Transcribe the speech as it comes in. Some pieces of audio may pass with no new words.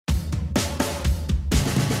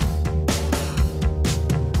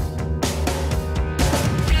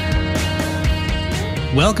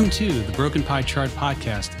Welcome to the Broken Pie Chart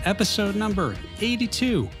Podcast, episode number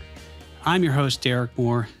 82. I'm your host, Derek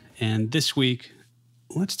Moore, and this week,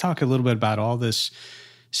 let's talk a little bit about all this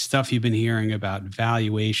stuff you've been hearing about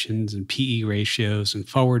valuations and PE ratios and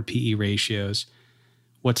forward PE ratios.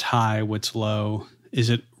 What's high, what's low? Is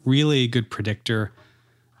it really a good predictor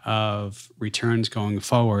of returns going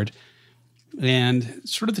forward? And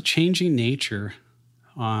sort of the changing nature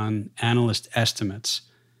on analyst estimates.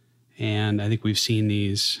 And I think we've seen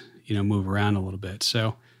these, move around a little bit.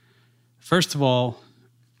 So first of all,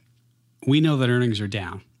 we know that earnings are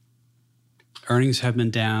down. Earnings have been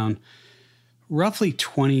down roughly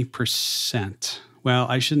 20%. Well,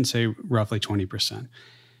 I shouldn't say roughly 20%.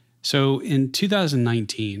 So in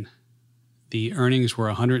 2019, the earnings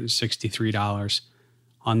were $163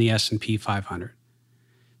 on the S&P 500.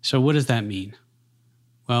 So what does that mean?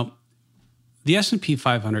 Well, the S&P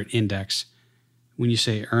 500 index, when you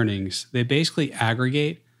say earnings, they basically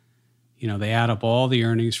aggregate, they add up all the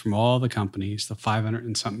earnings from all the companies, the 500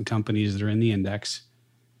 and something companies that are in the index.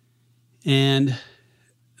 And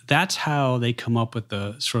that's how they come up with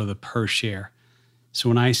the sort of the per share. So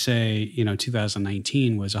when I say,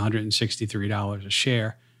 2019 was $163 a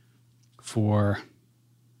share for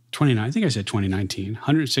 29, I think I said 2019,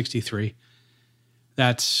 163.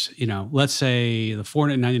 That's, let's say the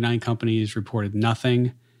 499 companies reported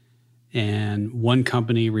nothing and one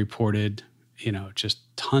company reported, just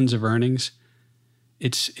tons of earnings.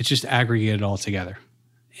 It's just aggregated all together.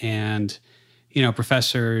 And,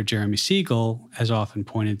 Professor Jeremy Siegel has often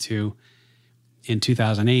pointed to in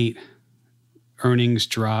 2008, earnings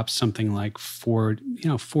dropped something like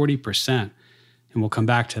 40%. And we'll come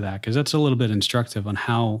back to that because that's a little bit instructive on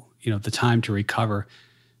how, the time to recover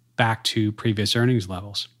back to previous earnings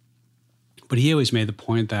levels. But he always made the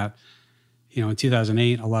point that, in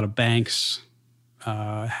 2008, a lot of banks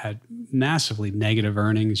had massively negative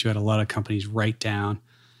earnings. You had a lot of companies write down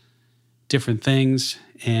different things.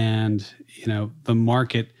 And, the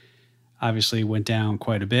market obviously went down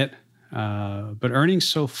quite a bit. But earnings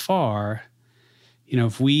so far,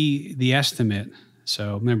 if the estimate,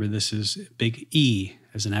 so remember this is big E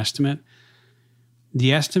as an estimate.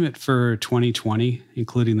 The estimate for 2020,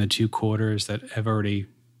 including the two quarters that have already,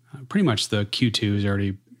 pretty much the Q2 is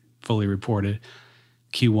already fully reported,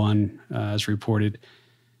 Q1 is reported.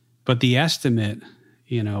 But the estimate,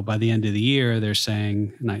 by the end of the year, they're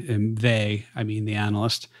saying, I mean the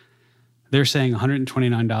analyst, they're saying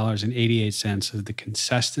 $129.88 is the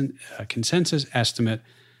consensus estimate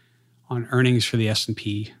on earnings for the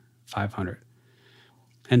S&P 500.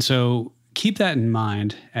 And so keep that in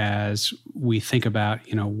mind as we think about,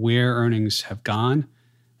 where earnings have gone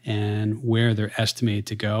and where they're estimated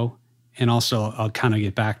to go. And also, I'll kind of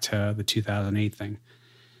get back to the 2008 thing.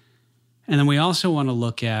 And then we also want to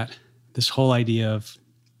look at this whole idea of,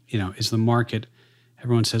 is the market,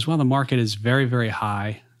 everyone says, well, the market is very, very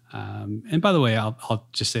high. And by the way, I'll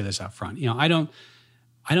just say this up front. I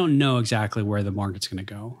don't know exactly where the market's going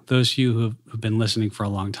to go. Those of you who've been listening for a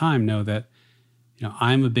long time know that,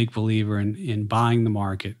 I'm a big believer in buying the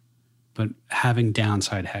market, but having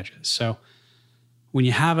downside hedges. So when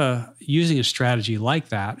you have using a strategy like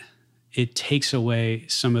that, it takes away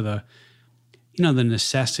some of the, the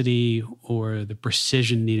necessity or the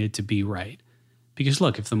precision needed to be right. Because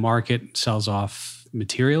look, if the market sells off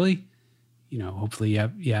materially, hopefully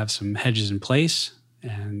you have some hedges in place,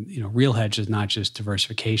 and, real hedges, not just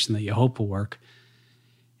diversification that you hope will work.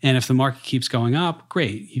 And if the market keeps going up,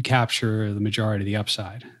 great, you capture the majority of the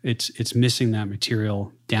upside. It's missing that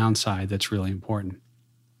material downside that's really important.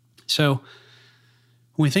 So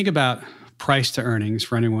when we think about price to earnings,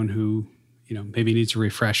 for anyone who, maybe needs a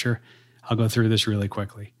refresher, I'll go through this really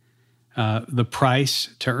quickly. The price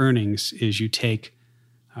to earnings is you take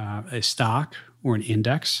a stock or an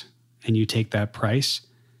index, and you take that price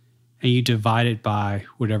and you divide it by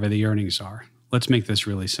whatever the earnings are. Let's make this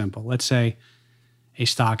really simple. Let's say a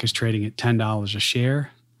stock is trading at $10 a share,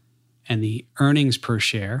 and the earnings per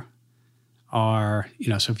share are,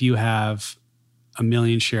 so if you have 1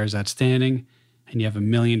 million shares outstanding and you have $1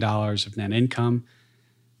 million of net income,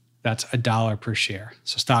 that's $1 per share.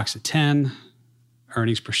 So stock's at 10,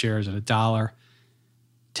 earnings per share is at $1.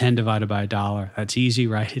 10 divided by $1, that's easy,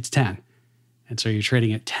 right? It's 10. And so you're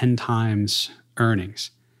trading at 10 times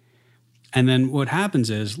earnings. And then what happens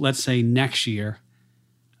is, let's say next year,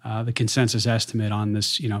 the consensus estimate on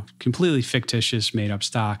this, completely fictitious made up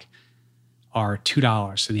stock are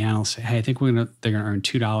 $2. So the analysts say, hey, I think they're going to earn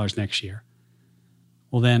 $2 next year.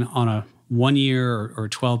 Well, then on a 1 year or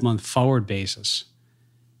 12-month forward basis,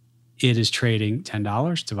 it is trading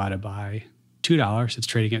 $10 divided by $2. It's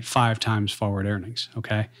trading at 5 times forward earnings,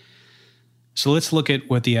 okay? So let's look at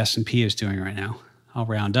what the S&P is doing right now. I'll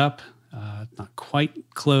round up. Not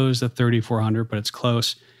quite close at 3,400, but it's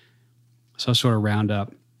close. So I'll sort of round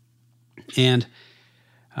up. And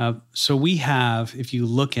so we have, if you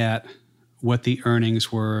look at what the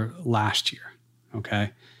earnings were last year,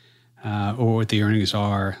 okay, or what the earnings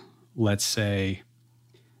are, let's say,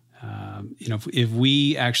 if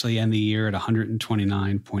we actually end the year at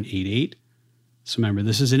 129.88, so remember,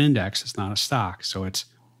 this is an index, it's not a stock. So it's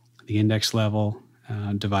the index level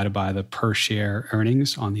divided by the per share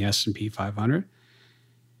earnings on the S&P 500.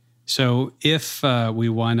 So if we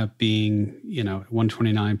wind up being,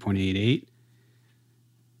 129.88,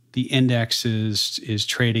 the index is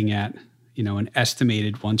trading at, an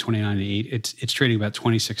estimated 129.8. It's trading about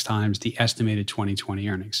 26 times the estimated 2020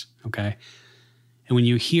 earnings, okay? And when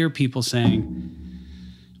you hear people saying,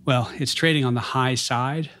 well, it's trading on the high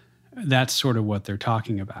side, that's sort of what they're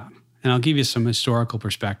talking about. And I'll give you some historical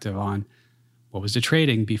perspective on what was the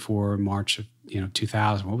trading before March of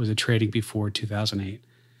 2000? What was the trading before 2008?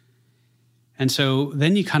 And so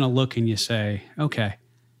then you kind of look and you say, okay,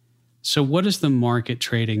 so what is the market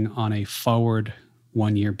trading on a forward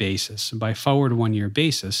 1-year basis? And by forward 1-year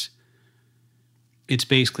basis, it's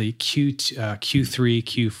basically Q3,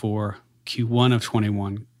 Q4, Q1 of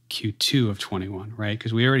 21, Q2 of 21, right?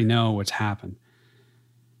 Because we already know what's happened.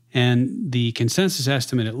 And the consensus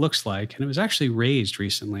estimate, it looks like, and it was actually raised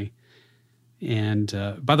recently. And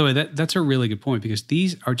by the way, that's a really good point, because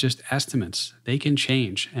these are just estimates. They can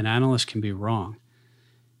change, and analysts can be wrong.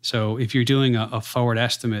 So if you're doing a forward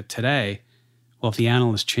estimate today, well, if the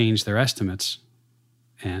analysts change their estimates,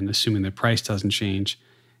 and assuming the price doesn't change,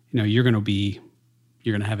 you're going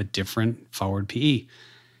to have a different forward PE.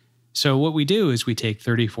 So what we do is we take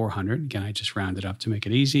 3,400. Again, I just rounded up to make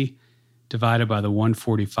it easy, divided by the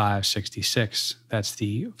 145.66. That's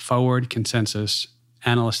the forward consensus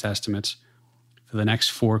analyst estimates for the next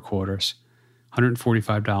 4 quarters,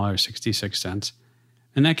 $145.66.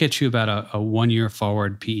 And that gets you about a 1-year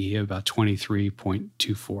forward PE of about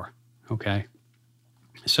 23.24, okay?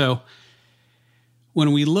 So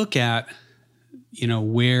when we look at,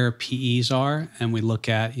 where PEs are, and we look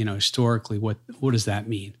at, historically, what does that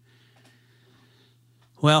mean?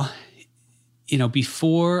 Well,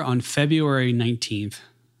 before on February 19th,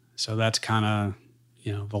 so that's kind of,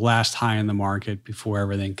 the last high in the market before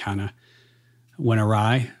everything kind of went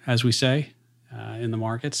awry, as we say, in the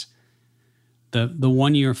markets, the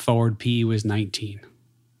 1-year forward PE was 19.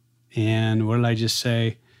 And what did I just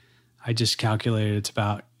say? I just calculated it's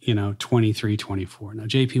about, 23, 24. Now,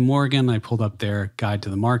 JP Morgan, I pulled up their guide to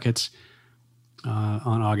the markets.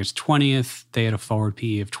 On August 20th, they had a forward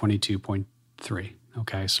PE of 22.3.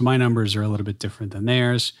 Okay, so my numbers are a little bit different than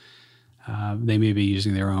theirs. They may be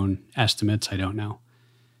using their own estimates. I don't know.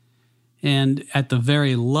 And at the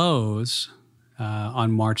very lows,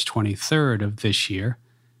 on March 23rd of this year,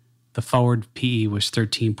 the forward PE was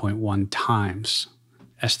 13.1 times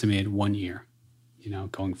estimated 1 year,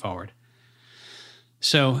 going forward.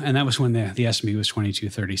 So, and that was when the S&P was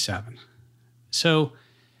 2237. So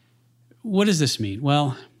what does this mean?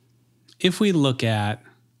 Well, if we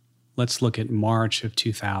let's look at March of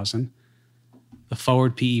 2000, the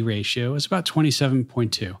forward PE ratio is about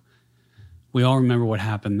 27.2. We all remember what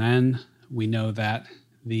happened then. We know that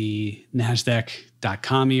the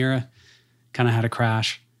NASDAQ.com era kind of had a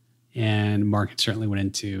crash, and market certainly went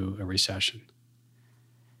into a recession.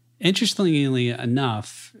 Interestingly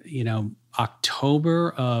enough,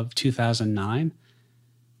 October of 2009,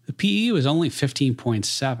 the PE was only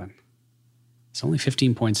 15.7. It's only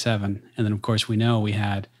 15.7. And then, of course, we know we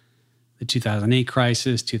had the 2008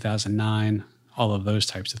 crisis, 2009, all of those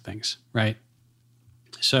types of things, right?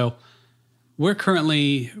 So we're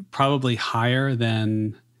currently probably higher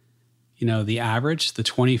than, the average. The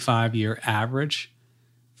 25-year average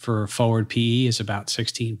for forward PE is about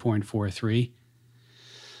 16.43.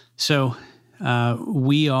 So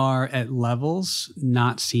we are at levels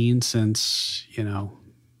not seen since,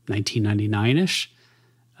 1999-ish.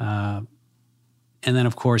 And then,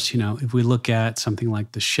 of course, if we look at something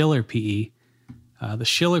like the Shiller PE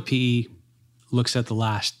looks at the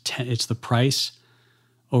last 10, it's the price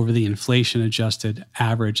over the inflation-adjusted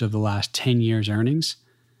average of the last 10 years' earnings.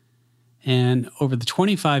 And over the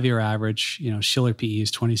 25-year average, Shiller PE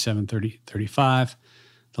is 27.35.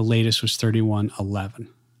 The latest was 31.11.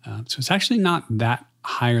 So it's actually not that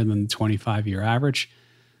higher than the 25-year average,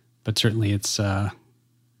 but certainly it's,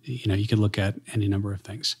 you could look at any number of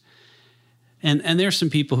things. And there's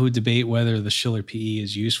some people who debate whether the Shiller PE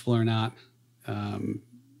is useful or not.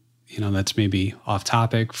 That's maybe off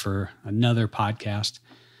topic for another podcast.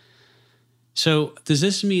 So does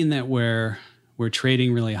this mean that we're we're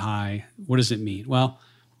trading really high. What does it mean? Well,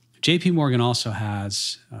 JP Morgan also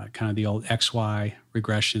has kind of the old XY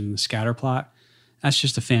regression scatter plot. That's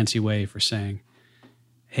just a fancy way for saying,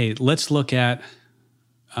 hey, let's look at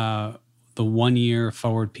the 1 year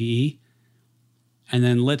forward PE, and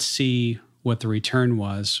then let's see what the return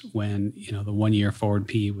was when the 1 year forward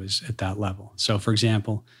PE was at that level. So, for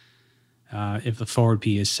example, if the forward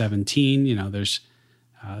PE is 17, there's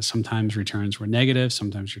sometimes returns were negative,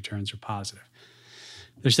 sometimes returns are positive.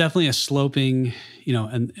 There's definitely a sloping,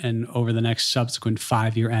 and over the next subsequent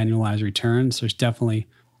 5 year annualized returns, there's definitely,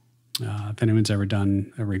 if anyone's ever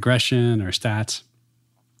done a regression or stats,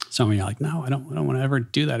 some of you are like, no, I don't want to ever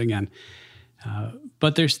do that again.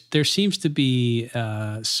 But there seems to be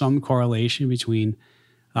some correlation between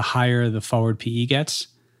the higher the forward PE gets,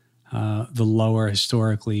 the lower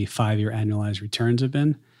historically 5 year annualized returns have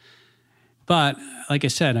been. But like I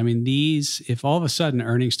said, if all of a sudden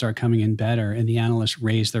earnings start coming in better and the analysts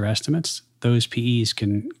raise their estimates, those PEs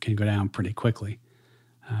can go down pretty quickly.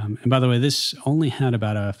 And by the way, this only had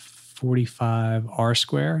about a 45 R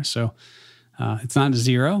square, so it's not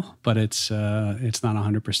zero, but it's not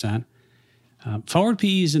 100%. Forward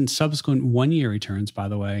PEs and subsequent 1 year returns, by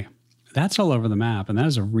the way, that's all over the map, and that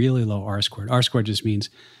is a really low R squared. R squared just means,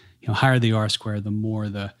 higher the R squared, the more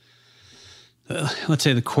let's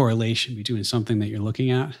say the correlation between something that you're looking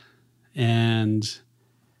at, and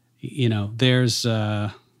there's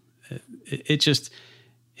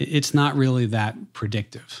it's not really that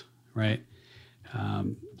predictive, right?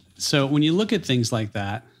 So when you look at things like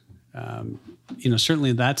that,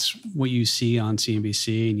 certainly that's what you see on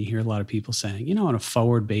CNBC, and you hear a lot of people saying, on a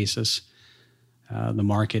forward basis, the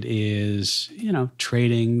market is,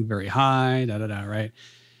 trading very high, right?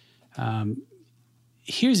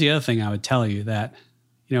 Here's the other thing I would tell you, that,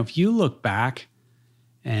 if you look back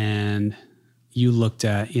and you looked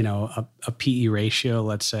at, a PE ratio,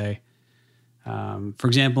 let's say, for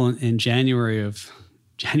example, in January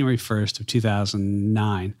 1st of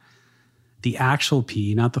 2009, the actual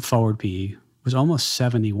PE, not the forward PE, was almost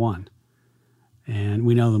 71. And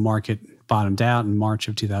we know the market bottomed out in March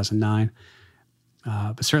of 2009.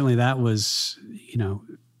 But certainly that was,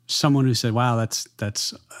 someone who said, wow,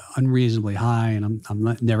 that's unreasonably high, and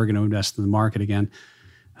I'm never going to invest in the market again,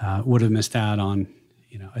 would have missed out on,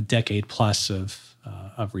 a decade plus of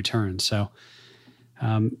returns. So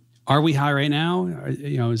are we high right now?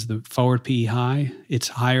 Is the forward PE high? It's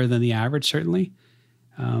higher than the average, certainly.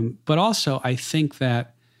 But also, I think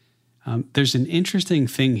that there's an interesting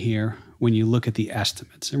thing here when you look at the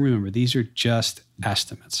estimates. And remember, these are just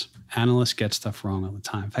estimates. Analysts get stuff wrong all the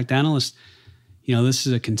time. In fact, analysts, this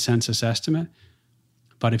is a consensus estimate.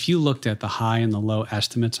 But if you looked at the high and the low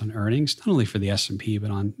estimates on earnings, not only for the S&P,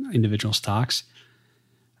 but on individual stocks,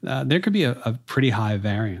 there could be a pretty high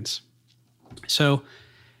variance. So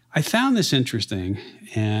I found this interesting,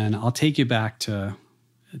 and I'll take you back to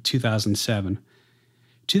 2007.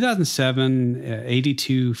 2007,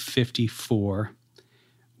 82.54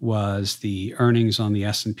 was the earnings on the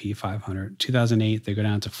S&P 500. 2008, they go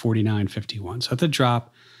down to 49.51. So that's a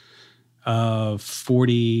drop of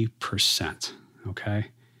 40%, okay?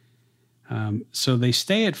 So they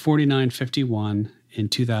stay at 49.51 in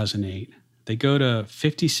 2008. They go to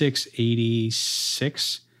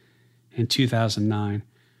 56.86 in 2009.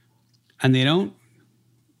 And they don't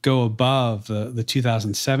go above the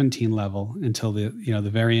 2017 level until the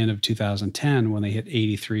very end of 2010, when they hit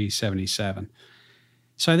 83.77.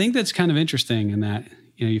 So I think that's kind of interesting in that,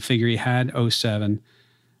 you figure you had 07,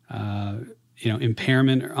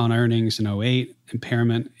 impairment on earnings in 08,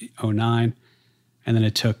 impairment 09, and then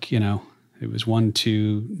it took, it was not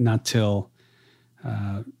till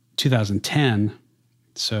 2010.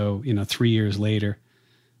 So, 3 years later,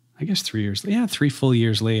 I guess 3 years, 3 full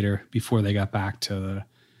years later before they got back to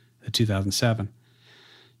the 2007.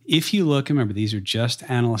 If you look, remember, these are just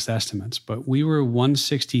analyst estimates, but we were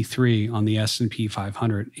 163 on the S&P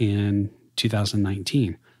 500 in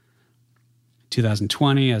 2019.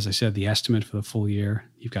 2020, as I said, the estimate for the full year,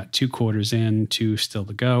 you've got 2 quarters in, 2 still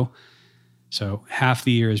to go. So half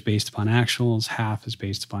the year is based upon actuals, half is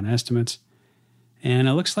based upon estimates. And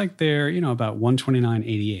it looks like they're, about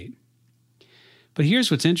 129.88. But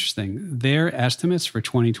here's what's interesting. Their estimates for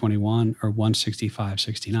 2021 are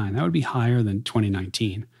 165.69. That would be higher than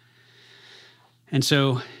 2019. And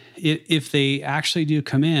so if they actually do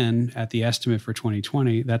come in at the estimate for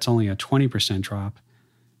 2020, that's only a 20% drop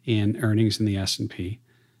in earnings in the S&P.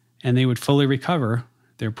 And they would fully recover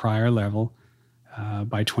their prior level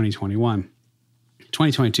by 2021.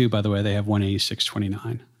 2022, by the way, they have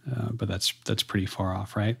 186.29, but that's pretty far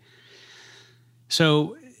off, right?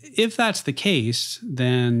 So if that's the case,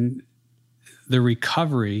 then the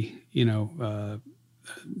recovery,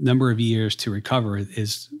 number of years to recover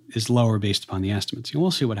is lower based upon the estimates. And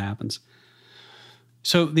we'll see what happens.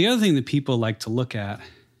 So the other thing that people like to look at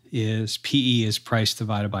is PE is price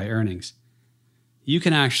divided by earnings. You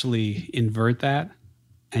can actually invert that,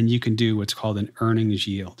 and you can do what's called an earnings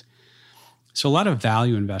yield. So a lot of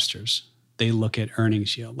value investors, they look at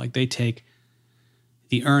earnings yield. Like they take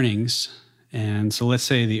the earnings, and so let's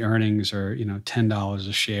say the earnings are, $10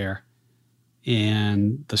 a share,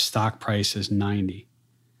 and the stock price is 90.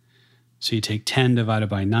 So you take 10 divided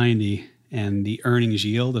by 90, and the earnings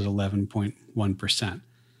yield is 11.1%.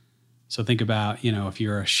 So think about, if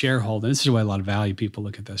you're a shareholder, this is why a lot of value people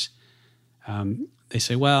look at this. They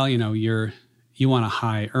say, well, you want a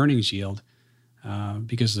high earnings yield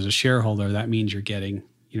because as a shareholder, that means you're getting,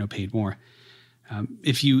 paid more.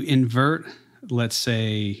 If you invert, let's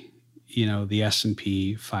say, the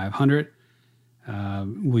S&P 500,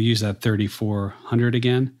 we'll use that 3,400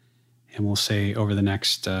 again, and we'll say over the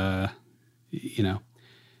next,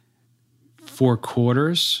 4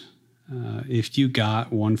 quarters, if you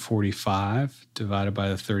got 145 divided by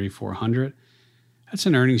the 3,400, that's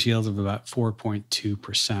an earnings yield of about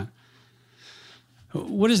 4.2%.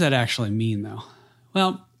 What does that actually mean, though?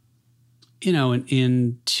 Well,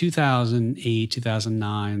 in 2008,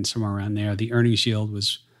 2009, somewhere around there, the earnings yield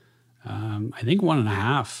was, I think,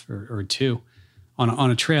 1.5 or 2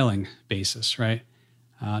 on a trailing basis, right?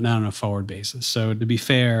 Not on a forward basis. So to be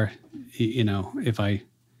fair, if I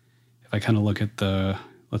kind of look at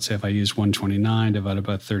let's say if I use 129 divided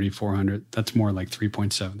by 3,400, that's more like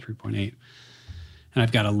 3.7, 3.8. And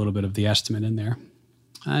I've got a little bit of the estimate in there.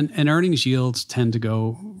 And earnings yields tend to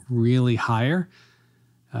go really higher,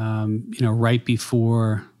 right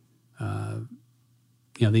before,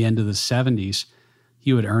 the end of the 70s,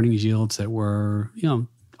 you had earnings yields that were,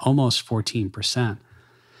 almost 14%.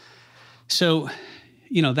 So,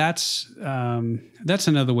 that's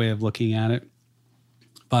another way of looking at it.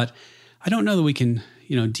 But I don't know that we can,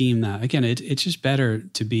 deem that. Again, it's just better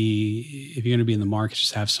to be, if you're going to be in the market,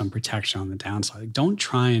 just have some protection on the downside. Like, don't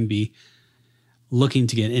try and be looking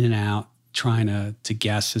to get in and out, trying to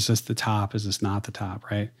guess, is this the top? Is this not the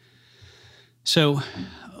top, right? So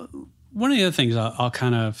one of the other things I'll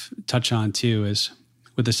kind of touch on too is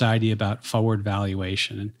with this idea about forward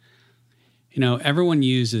valuation. And, everyone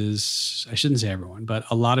uses, I shouldn't say everyone, but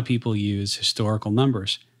a lot of people use historical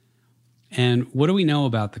numbers. And what do we know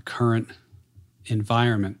about the current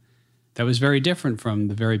environment that was very different from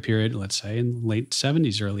the very period, let's say, in the late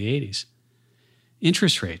 70s, early 80s?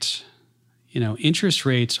 Interest rates. Interest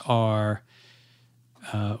rates are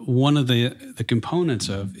one of the components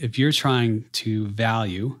of, if you're trying to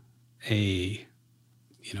value the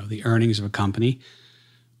earnings of a company,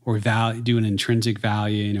 or do an intrinsic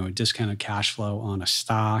value, a discounted cash flow on a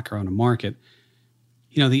stock or on a market,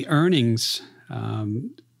 the earnings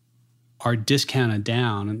are discounted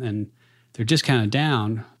down, and they're discounted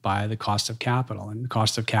down by the cost of capital. And the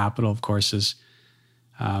cost of capital, of course, is,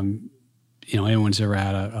 anyone's ever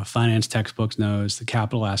had a finance textbook knows the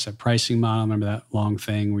capital asset pricing model. Remember that long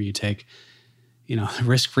thing where you take, the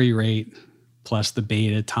risk-free rate plus the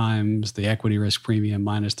beta times the equity risk premium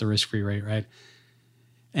minus the risk-free rate, right?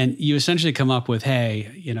 And you essentially come up with,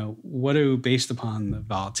 hey, based upon the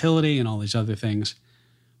volatility and all these other things,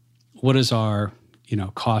 what is our,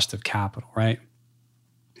 cost of capital, right?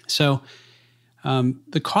 So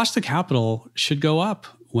the cost of capital should go up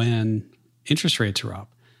when interest rates are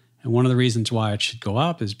up. And one of the reasons why it should go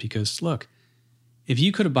up is because, look, if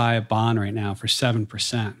you could buy a bond right now for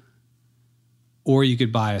 7%, or you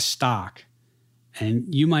could buy a stock,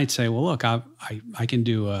 and you might say, well, look, I can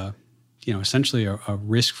do essentially a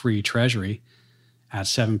risk-free treasury at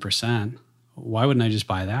 7%. Why wouldn't I just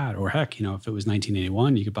buy that? Or heck, if it was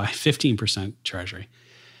 1981, you could buy 15% treasury.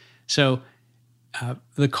 So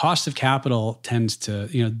the cost of capital tends to,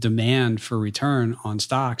 demand for return on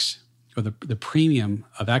stocks, or the premium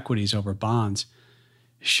of equities over bonds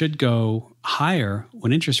should go higher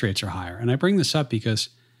when interest rates are higher. And I bring this up because,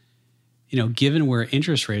 given where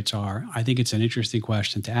interest rates are, I think it's an interesting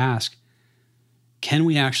question to ask. Can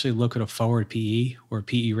we actually look at a forward PE or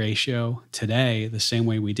PE ratio today the same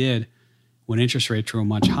way we did when interest rates were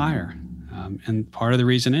much higher? And part of the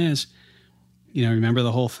reason is, remember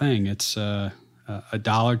the whole thing. It's a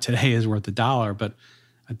dollar today is worth $1, but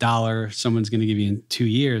 $1 someone's going to give you in 2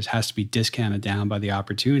 years has to be discounted down by the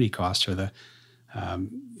opportunity cost, or the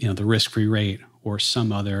risk-free rate, or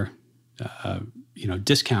some other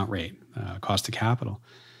discount rate, cost of capital.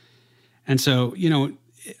 And so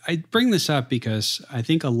I bring this up because I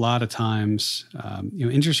think a lot of times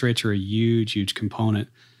interest rates are a huge component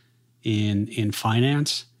in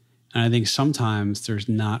finance. And I think sometimes there's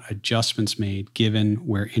not adjustments made given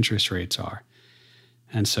where interest rates are.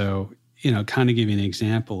 And so, kind of give you an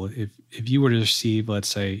example. If you were to receive, let's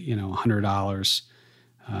say, $100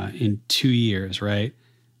 in 2 years, right?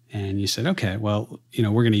 And you said, okay, well,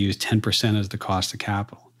 we're going to use 10% as the cost of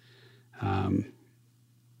capital.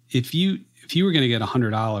 If you were going to get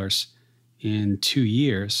 $100 in 2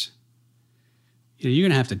 years, you're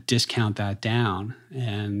going to have to discount that down.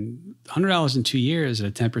 And $100 in 2 years at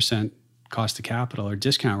a 10% cost of capital or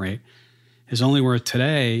discount rate is only worth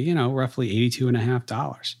today, roughly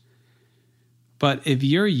 $82.50. But if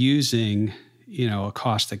you're using, a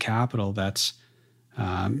cost of capital that's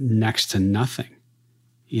next to nothing,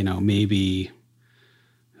 maybe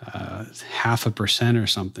 0.5% or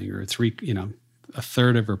something, or a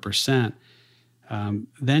third of a percent,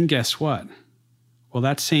 then guess what? Well,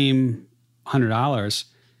 that same $100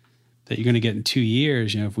 that you're going to get in 2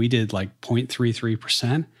 years, if we did like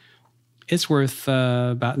 0.33%, it's worth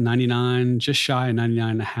about just shy of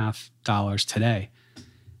 $99.50 today.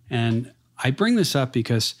 And I bring this up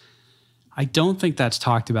because I don't think that's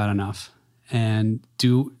talked about enough. And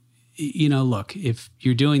look, if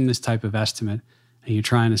you're doing this type of estimate and you're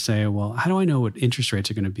trying to say, well, how do I know what interest rates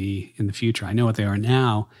are going to be in the future? I know what they are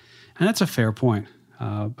now. And that's a fair point.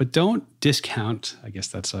 But don't discount, I guess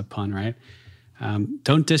that's a pun, right?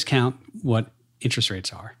 Don't discount what interest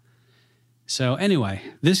rates are. So anyway,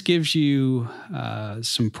 this gives you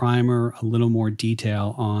some primer, a little more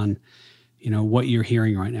detail on, what you're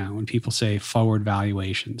hearing right now. When people say forward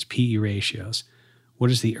valuations, PE ratios, what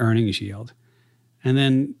is the earnings yield? And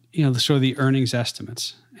then, sort of the earnings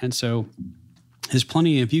estimates. And so there's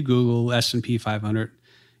plenty, if you Google S&P 500,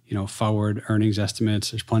 forward earnings estimates,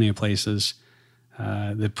 there's plenty of places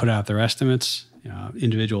that put out their estimates.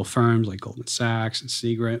 Individual firms like Goldman Sachs and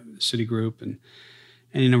Citigroup and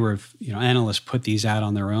any number of analysts put these out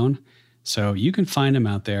on their own. So you can find them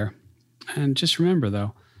out there. And just remember,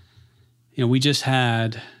 though, we just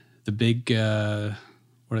had the big, what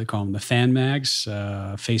do they call them? The fan mags,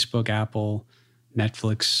 Facebook, Apple,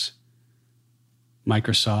 Netflix,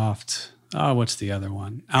 Microsoft. Oh, what's the other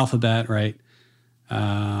one? Alphabet, right?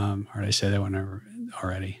 Or did I say that one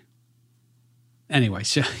already? Anyway,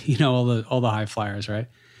 so all the high flyers, right?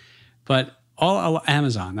 But all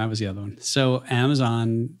Amazon, that was the other one. So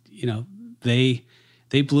Amazon, they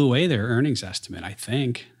blew away their earnings estimate, I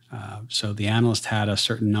think. So the analyst had a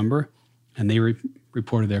certain number, and they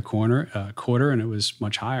reported their quarter, and it was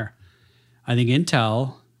much higher. I think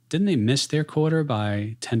Intel, didn't they miss their quarter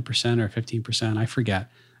by 10% or 15%? I forget.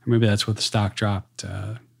 Or maybe that's what the stock dropped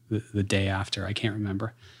the day after. I can't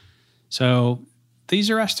remember. So these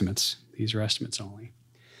are estimates. These are estimates only.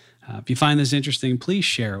 If you find this interesting, please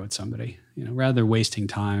share it with somebody. Rather than wasting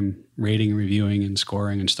time rating, reviewing, and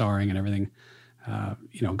scoring and starring and everything,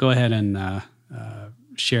 go ahead and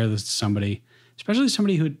share this to somebody, especially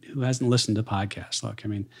somebody who hasn't listened to podcasts. Look,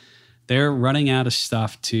 they're running out of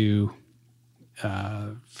stuff to,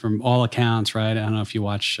 from all accounts, right? I don't know if you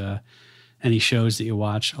watch any shows that you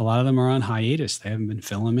watch. A lot of them are on hiatus. They haven't been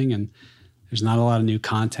filming, and there's not a lot of new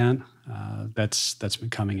content that's been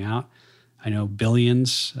coming out. I know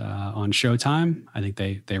Billions on Showtime. I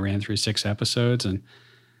think they ran through 6 episodes, and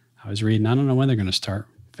I was reading, I don't know when they're going to start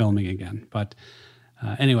filming again. But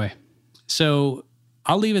anyway, so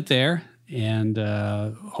I'll leave it there. And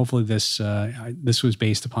hopefully this was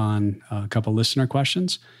based upon a couple listener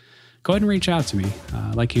questions. Go ahead and reach out to me.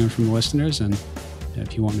 I like hearing from the listeners. And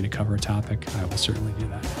if you want me to cover a topic, I will certainly do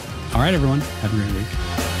that. All right, everyone. Have a great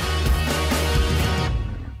week.